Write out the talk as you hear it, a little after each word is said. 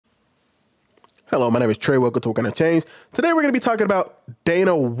Hello, my name is Trey. Welcome to What Gonna Change. Today we're going to be talking about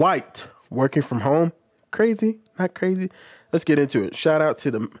Dana White working from home. Crazy? Not crazy? Let's get into it. Shout out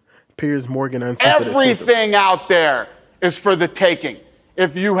to the Piers Morgan Uncensored Everything out there is for the taking.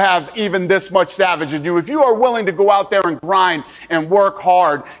 If you have even this much savage in you, if you are willing to go out there and grind and work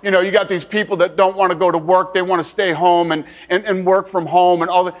hard, you know, you got these people that don't want to go to work. They want to stay home and work from home and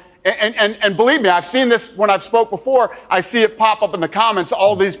all that. And believe me, I've seen this when I've spoke before. I see it pop up in the comments,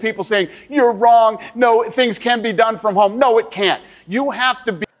 all these people saying, you're wrong. No, things can be done from home. No, it can't. You have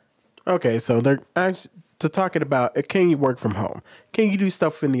to be. Okay, so they're actually talking about, can you work from home? Can you do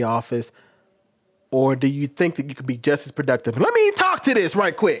stuff in the office? Or do you think that you could be just as productive? Let me talk to this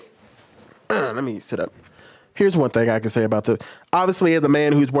right quick. Let me sit up. Here's one thing I can say about this. Obviously, as a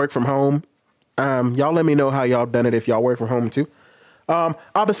man who's worked from home, y'all let me know how y'all done it if y'all work from home too.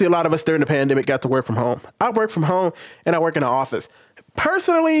 Obviously, a lot of us during the pandemic got to work from home. I work from home and I work in an office.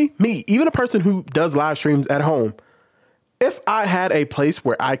 Personally, me, even a person who does live streams at home, if I had a place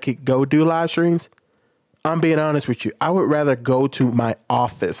where I could go do live streams, I'm being honest with you, I would rather go to my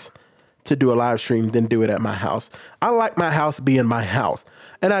office to do a live stream than do it at my house. I like my house being my house.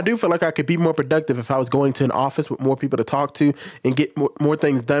 And I do feel like I could be more productive if I was going to an office with more people to talk to and get more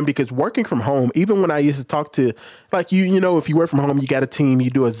things done, because working from home, even when I used to talk to, like, you know, if you work from home, you got a team,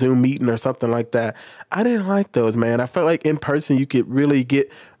 you do a Zoom meeting or something like that. I didn't like those, man. I felt like in person, you could really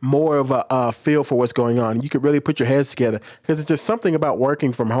get more of a feel for what's going on. You could really put your heads together, because it's just something about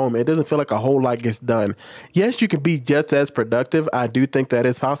working from home. It doesn't feel like a whole lot gets done. Yes, you can be just as productive. I do think that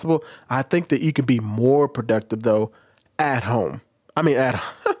is possible. I think that you can be more productive, though, at home. I mean,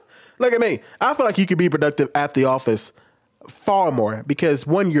 look at me. I feel like you could be productive at the office far more, because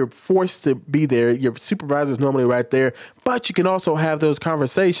one, you're forced to be there. Your supervisor's normally right there, but you can also have those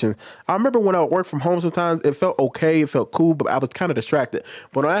conversations. I remember when I would work from home, sometimes it felt okay, it felt cool, but I was kind of distracted.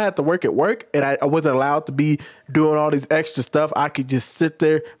 But when I had to work at work and I wasn't allowed to be doing all these extra stuff, I could just sit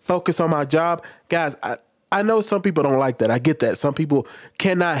there, focus on my job. Guys, I know some people don't like that. I get that. Some people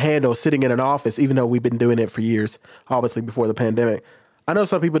cannot handle sitting in an office, even though we've been doing it for years, obviously before the pandemic. I know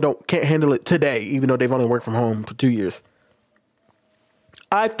some people can't handle it today, even though they've only worked from home for 2 years.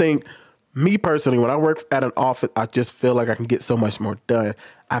 I think, me personally, when I work at an office, I just feel like I can get so much more done.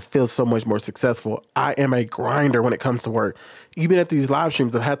 I feel so much more successful. I am a grinder when it comes to work. Even at these live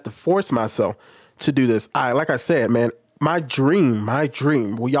streams, I've had to force myself to do this. Like I said, man, my dream,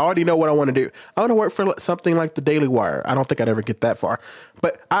 well, you already know what I want to do. I want to work for something like the Daily Wire. I don't think I'd ever get that far,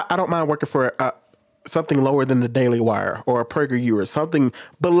 but I don't mind working for something lower than the Daily Wire or a PragerU or something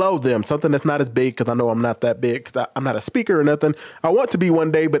below them, something that's not as big, because I know I'm not that big, because I'm not a speaker or nothing. I want to be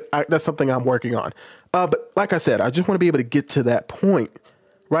one day, but that's something I'm working on. But like I said, I just want to be able to get to that point,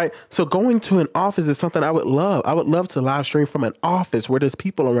 right? So going to an office is something I would love. I would love to live stream from an office where there's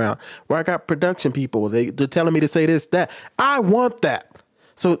people around, where I got production people. They're telling me to say this, that. I want that.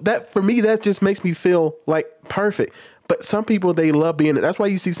 So that, for me, that just makes me feel like perfect. But some people, they love being it. That's why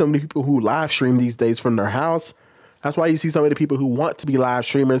you see so many people who live stream these days from their house. That's why you see so many people who want to be live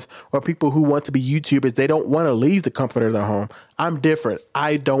streamers or people who want to be YouTubers. They don't want to leave the comfort of their home. I'm different.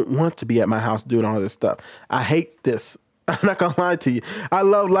 I don't want to be at my house doing all this stuff. I hate this. I'm not going to lie to you. I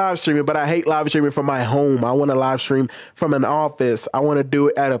love live streaming, but I hate live streaming from my home. I want to live stream from an office. I want to do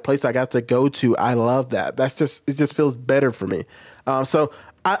it at a place I got to go to. I love that. It just feels better for me.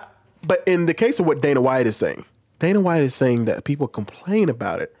 But in the case of what Dana White is saying that people complain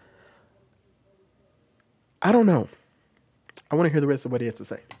about it. I don't know. I want to hear the rest of what he has to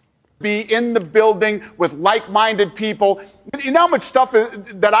say. Be in the building with like-minded people. You know how much stuff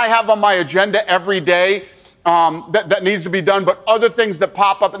that I have on my agenda every day that needs to be done, but other things that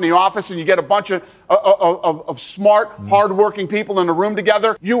pop up in the office, and you get a bunch of smart, hardworking people in a room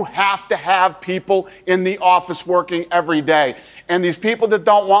together. You have to have people in the office working every day. And these people that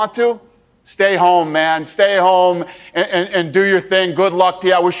don't want to, stay home, man. Stay home and do your thing. Good luck to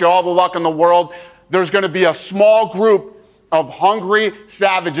you. I wish you all the luck in the world. There's going to be a small group of hungry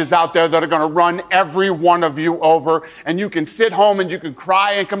savages out there that are going to run every one of you over. And you can sit home and you can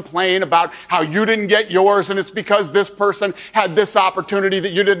cry and complain about how you didn't get yours, and it's because this person had this opportunity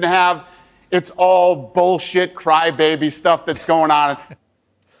that you didn't have. It's all bullshit crybaby stuff that's going on.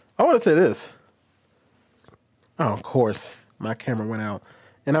 I want to say this. Oh, of course, my camera went out.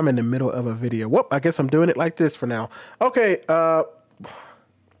 And I'm in the middle of a video. Whoop, I guess I'm doing it like this for now. Okay, while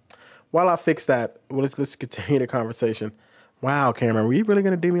I fix that, well, let's continue the conversation. Wow, camera, were you really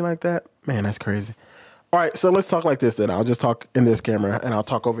going to do me like that? Man, that's crazy. All right, so let's talk like this then. I'll just talk in this camera, and I'll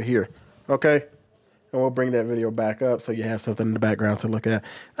talk over here, okay? And we'll bring that video back up so you have something in the background to look at.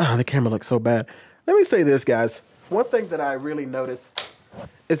 Oh, the camera looks so bad. Let me say this, guys. One thing that I really noticed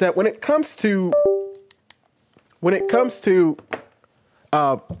is that when it comes to wanting to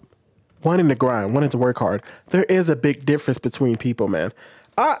grind, wanting to work hard, there is a big difference between people, man.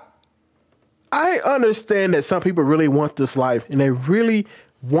 I understand that some people really want this life and they really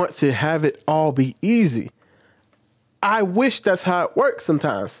want to have it all be easy. I wish that's how it works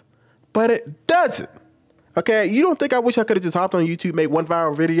sometimes, but it doesn't. Okay, you don't think I wish I could have just hopped on YouTube, made one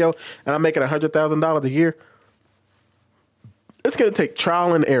viral video, and I'm making $100,000 a year? It's going to take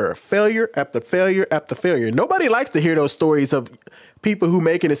trial and error, failure after failure after failure. Nobody likes to hear those stories of people who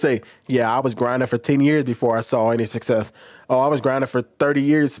make it and say, yeah, I was grinding for 10 years before I saw any success. Oh, I was grinding for 30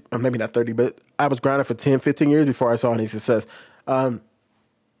 years, or maybe not 30, but I was grinding for 10, 15 years before I saw any success. Some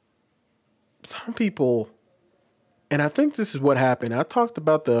people, and I think this is what happened. I talked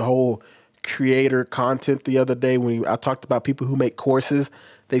about the whole creator content the other day when I talked about people who make courses.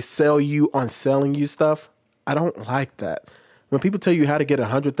 They sell you on selling you stuff. I don't like that. When people tell you how to get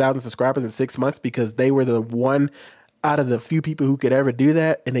 100,000 subscribers in 6 months because they were the one out of the few people who could ever do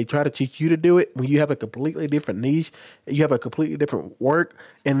that, and they try to teach you to do it when you have a completely different niche, you have a completely different work,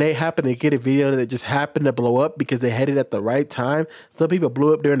 and they happen to get a video that just happened to blow up because they had it at the right time. Some people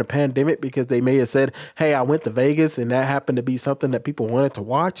blew up during the pandemic because they may have said, hey, I went to Vegas, and that happened to be something that people wanted to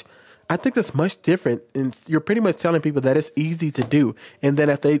watch. I think that's much different, and you're pretty much telling people that it's easy to do, and then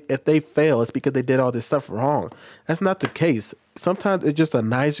if they fail, it's because they did all this stuff wrong. That's not the case. Sometimes it's just a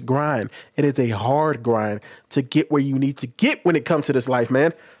nice grind. It is a hard grind to get where you need to get when it comes to this life,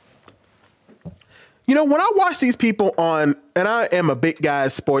 man. You know, when I watch these people on, and I am a big guy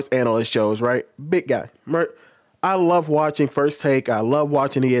at sports analyst shows, right? Big guy, right? I love watching First Take. I love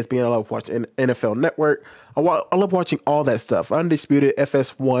watching ESPN. I love watching NFL Network. I love watching all that stuff. Undisputed,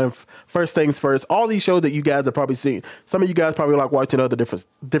 FS1, First Things First, all these shows that you guys have probably seen. Some of you guys probably like watching other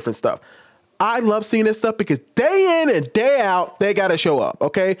different stuff. I love seeing this stuff because day in and day out, they got to show up,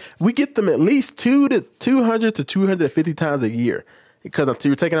 okay? We get them at least 200 to 250 times a year because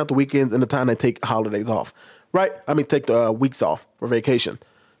you're taking out the weekends and the time they take holidays off, right? I mean, take the weeks off for vacation.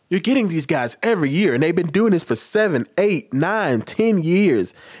 You're getting these guys every year, and they've been doing this for 7, 8, 9, 10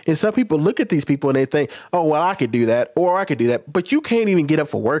 years. And some people look at these people and they think, oh, well, I could do that, or I could do that. But you can't even get up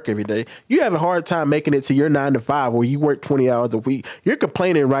for work every day. You have a hard time making it to your 9 to 5 where you work 20 hours a week. You're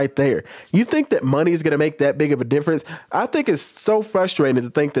complaining right there. You think that money is going to make that big of a difference? I think it's so frustrating to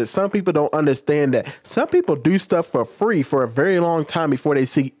think that some people don't understand that some people do stuff for free for a very long time before they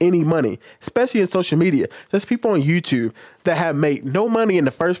see any money, especially in social media. There's people on YouTube that have made no money in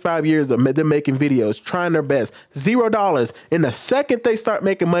the first 5 years of them making videos, trying their best, $0. And the second they start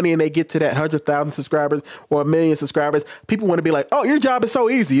making money and they get to that 100,000 subscribers or 1 million subscribers, people want to be like, oh, your job is so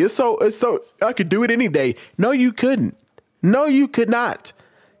easy. It's so, I could do it any day. No, you couldn't. No, you could not.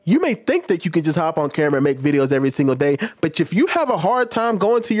 You may think that you can just hop on camera and make videos every single day, but if you have a hard time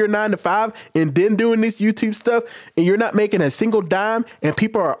going to your 9 to 5 and then doing this YouTube stuff and you're not making a single dime and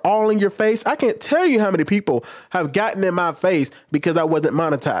people are all in your face, I can't tell you how many people have gotten in my face because I wasn't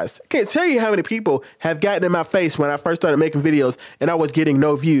monetized. I can't tell you how many people have gotten in my face when I first started making videos and I was getting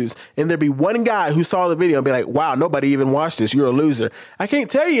no views. And there'd be one guy who saw the video and be like, wow, nobody even watched this. You're a loser. I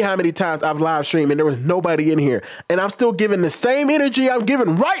can't tell you how many times I've live streamed and there was nobody in here. And I'm still giving the same energy I'm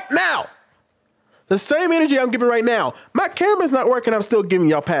giving right now. The same energy I'm giving right now. My camera's not working. I'm still giving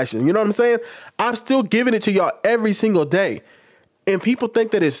y'all passion. You know what I'm saying? I'm still giving it to y'all every single day. And people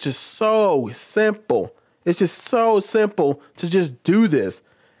think that it's just so simple. It's just so simple to just do this.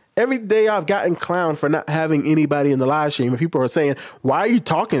 Every day I've gotten clowned for not having anybody in the live stream. And people are saying, why are you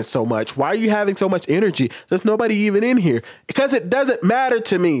talking so much? Why are you having so much energy? There's nobody even in here. Because it doesn't matter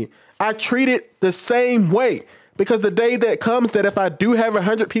to me. I treat it the same way. Because the day that comes that if I do have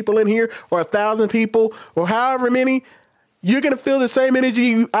 100 people in here or 1,000 people or however many, you're going to feel the same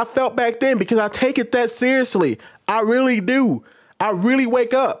energy I felt back then because I take it that seriously. I really do. I really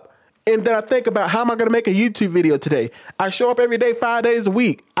wake up and then I think about how am I going to make a YouTube video today? I show up every day, 5 days a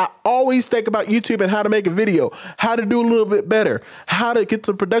week. I always think about YouTube and how to make a video, how to do a little bit better, how to get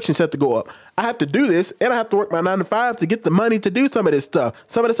the production set to go up. I have to do this and I have to work my 9 to 5 to get the money to do some of this stuff.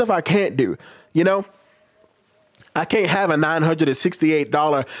 Some of the stuff I can't do, you know? I can't have a $968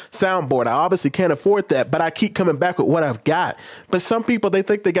 soundboard. I obviously can't afford that, but I keep coming back with what I've got. But some people, they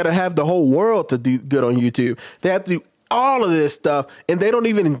think they got to have the whole world to do good on YouTube. They have to do all of this stuff, and they don't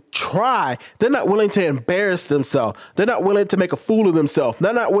even try. They're not willing to embarrass themselves. They're not willing to make a fool of themselves.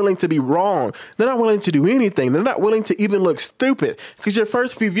 They're not willing to be wrong. They're not willing to do anything. They're not willing to even look stupid because your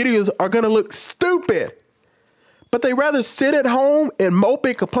first few videos are going to look stupid. But they rather sit at home and mope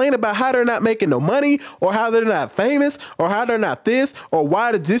and complain about how they're not making no money or how they're not famous or how they're not this or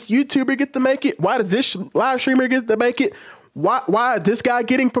why does this YouTuber get to make it? Why does this live streamer get to make it? Why is this guy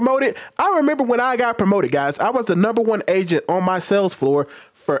getting promoted? I remember when I got promoted, guys, I was the #1 agent on my sales floor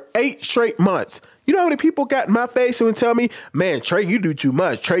for 8 straight months. You know how many people got in my face and would tell me, man, Trey, you do too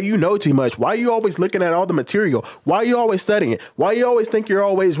much. Trey, you know too much. Why are you always looking at all the material? Why are you always studying it? Why do you always think you're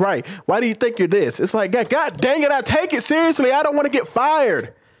always right? Why do you think you're this? It's like, God dang it, I take it seriously. I don't want to get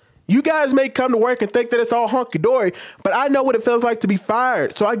fired. You guys may come to work and think that it's all hunky-dory, but I know what it feels like to be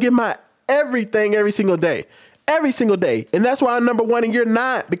fired. So I give my everything every single day. Every single day. And that's why I'm #1 and you're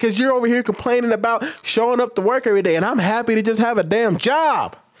not, because you're over here complaining about showing up to work every day. And I'm happy to just have a damn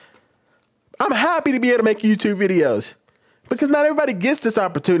job. I'm happy to be able to make YouTube videos because not everybody gets this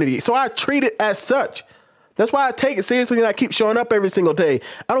opportunity. So I treat it as such. That's why I take it seriously and I keep showing up every single day.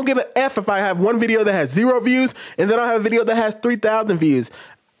 I don't give an F if I have one video that has 0 views and then I have a video that has 3,000 views.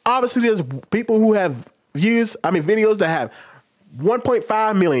 Obviously, there's people who have videos that have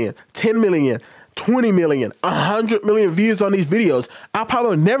 1.5 million, 10 million, 20 million, 100 million views on these videos. I'll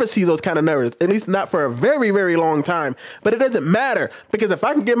probably never see those kind of numbers, at least not for a very, very long time. But it doesn't matter because if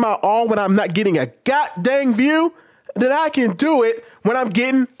I can get my all when I'm not getting a god dang view, then I can do it when I'm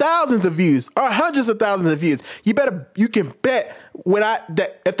getting thousands of views or hundreds of thousands of views. You can bet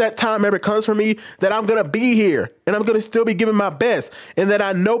if that time ever comes for me that I'm gonna be here and I'm gonna still be giving my best, and that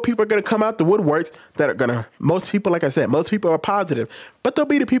I know people are gonna come out the woodworks that are gonna. Most people, like I said, most people are positive, but there'll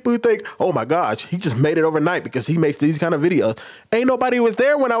be the people who think, "Oh my gosh, he just made it overnight because he makes these kind of videos." Ain't nobody was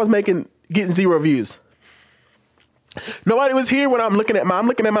there when I was getting 0 views. Nobody was here when I'm looking at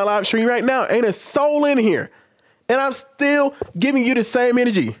my live stream right now. Ain't a soul in here. And I'm still giving you the same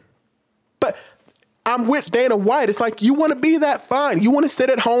energy. But I'm with Dana White. It's like, you want to be that, fine. You want to sit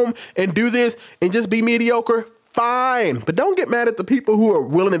at home and do this and just be mediocre, fine. But don't get mad at the people who are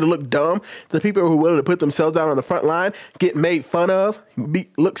willing to look dumb, the people who are willing to put themselves out on the front line, get made fun of,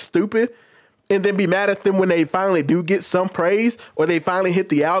 look stupid, and then be mad at them when they finally do get some praise or they finally hit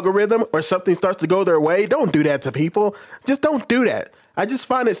the algorithm or something starts to go their way. Don't do that to people. Just don't do that. I just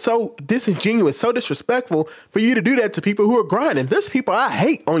find it so disingenuous, so disrespectful for you to do that to people who are grinding. There's people I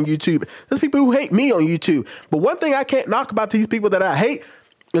hate on YouTube. There's people who hate me on YouTube. But one thing I can't knock about these people that I hate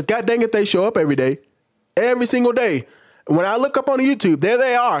is, god dang it, they show up every day, every single day. When I look up on YouTube, there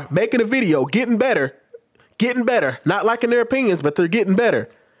they are making a video, getting better, not liking their opinions, but they're getting better.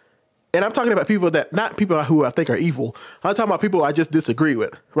 And I'm talking about people that, not people who I think are evil. I'm talking about people I just disagree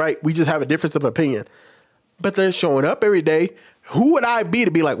with, right? We just have a difference of opinion. But they're showing up every day. Who would I be to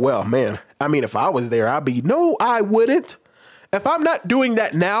be like, well, man, if I was there, no, I wouldn't. If I'm not doing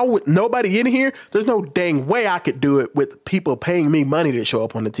that now with nobody in here, there's no dang way I could do it with people paying me money to show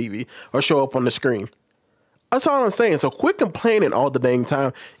up on the TV or show up on the screen. That's all I'm saying. So quit complaining all the dang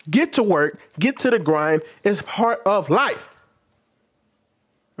time. Get to work. Get to the grind. It's part of life.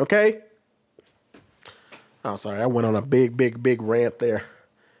 Okay? Oh, sorry. I went on a big rant there.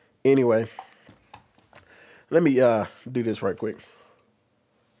 Anyway. Let me do this right quick.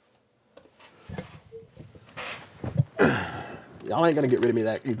 Y'all ain't gonna get rid of me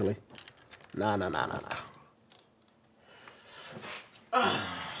that easily. Nah. All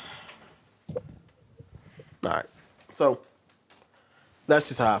right. So that's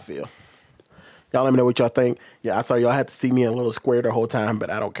just how I feel. Y'all let me know what y'all think. Yeah, I saw y'all had to see me in a little square the whole time, but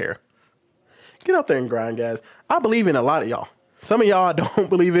I don't care. Get out there and grind, guys. I believe in a lot of y'all. Some of y'all I don't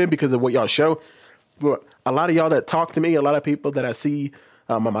believe in because of what y'all show. But a lot of y'all that talk to me, a lot of people that I see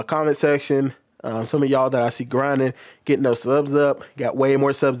on my comment section, some of y'all that I see grinding, getting those subs up, got way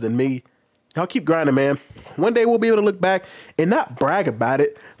more subs than me. Y'all keep grinding, man. One day we'll be able to look back and not brag about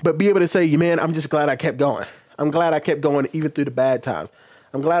it, but be able to say, man, I'm just glad I kept going. I'm glad I kept going even through the bad times.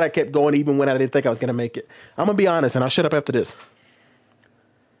 I'm glad I kept going even when I didn't think I was going to make it. I'm going to be honest, and I'll shut up after this.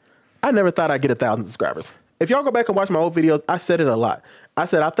 I never thought I'd get 1,000 subscribers. If y'all go back and watch my old videos, I said it a lot. I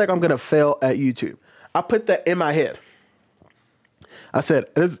said, I think I'm going to fail at YouTube. I put that in my head. I said,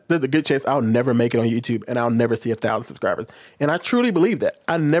 there's a good chance I'll never make it on YouTube and I'll never see 1,000 subscribers. And I truly believe that.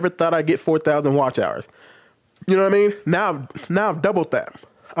 I never thought I'd get 4,000 watch hours. You know what I mean? Now I've doubled that.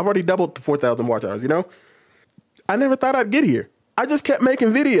 I've already doubled the 4,000 watch hours, you know? I never thought I'd get here. I just kept making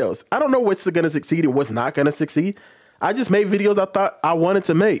videos. I don't know what's going to succeed and what's not going to succeed. I just made videos I thought I wanted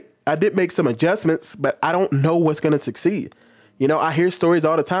to make. I did make some adjustments, but I don't know what's going to succeed. You know, I hear stories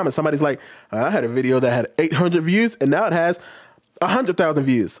all the time and somebody's like, I had a video that had 800 views and now it has 100,000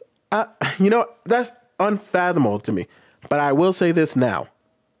 views. That's unfathomable to me. But I will say this now.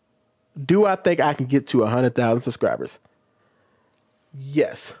 Do I think I can get to 100,000 subscribers?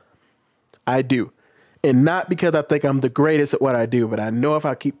 Yes, I do. And not because I think I'm the greatest at what I do, but I know if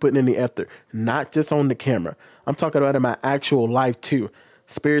I keep putting in the effort, not just on the camera, I'm talking about in my actual life too.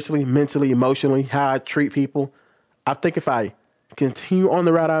 Spiritually, mentally, emotionally, how I treat people. I think if I continue on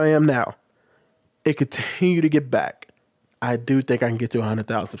the route I am now, and continue to get back, I do think I can get to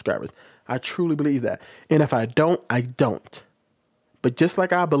 100,000 subscribers. I truly believe that. And if I don't, I don't. But just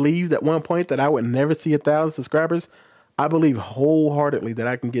like I believed at one point that I would never see 1,000 subscribers, I believe wholeheartedly that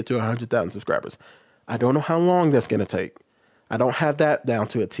I can get to 100,000 subscribers. I don't know how long that's going to take. I don't have that down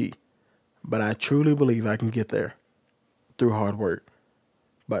to a T. But I truly believe I can get there through hard work.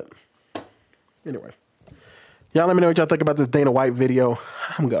 But anyway, y'all let me know what y'all think about this Dana White video.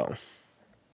 I'm gone.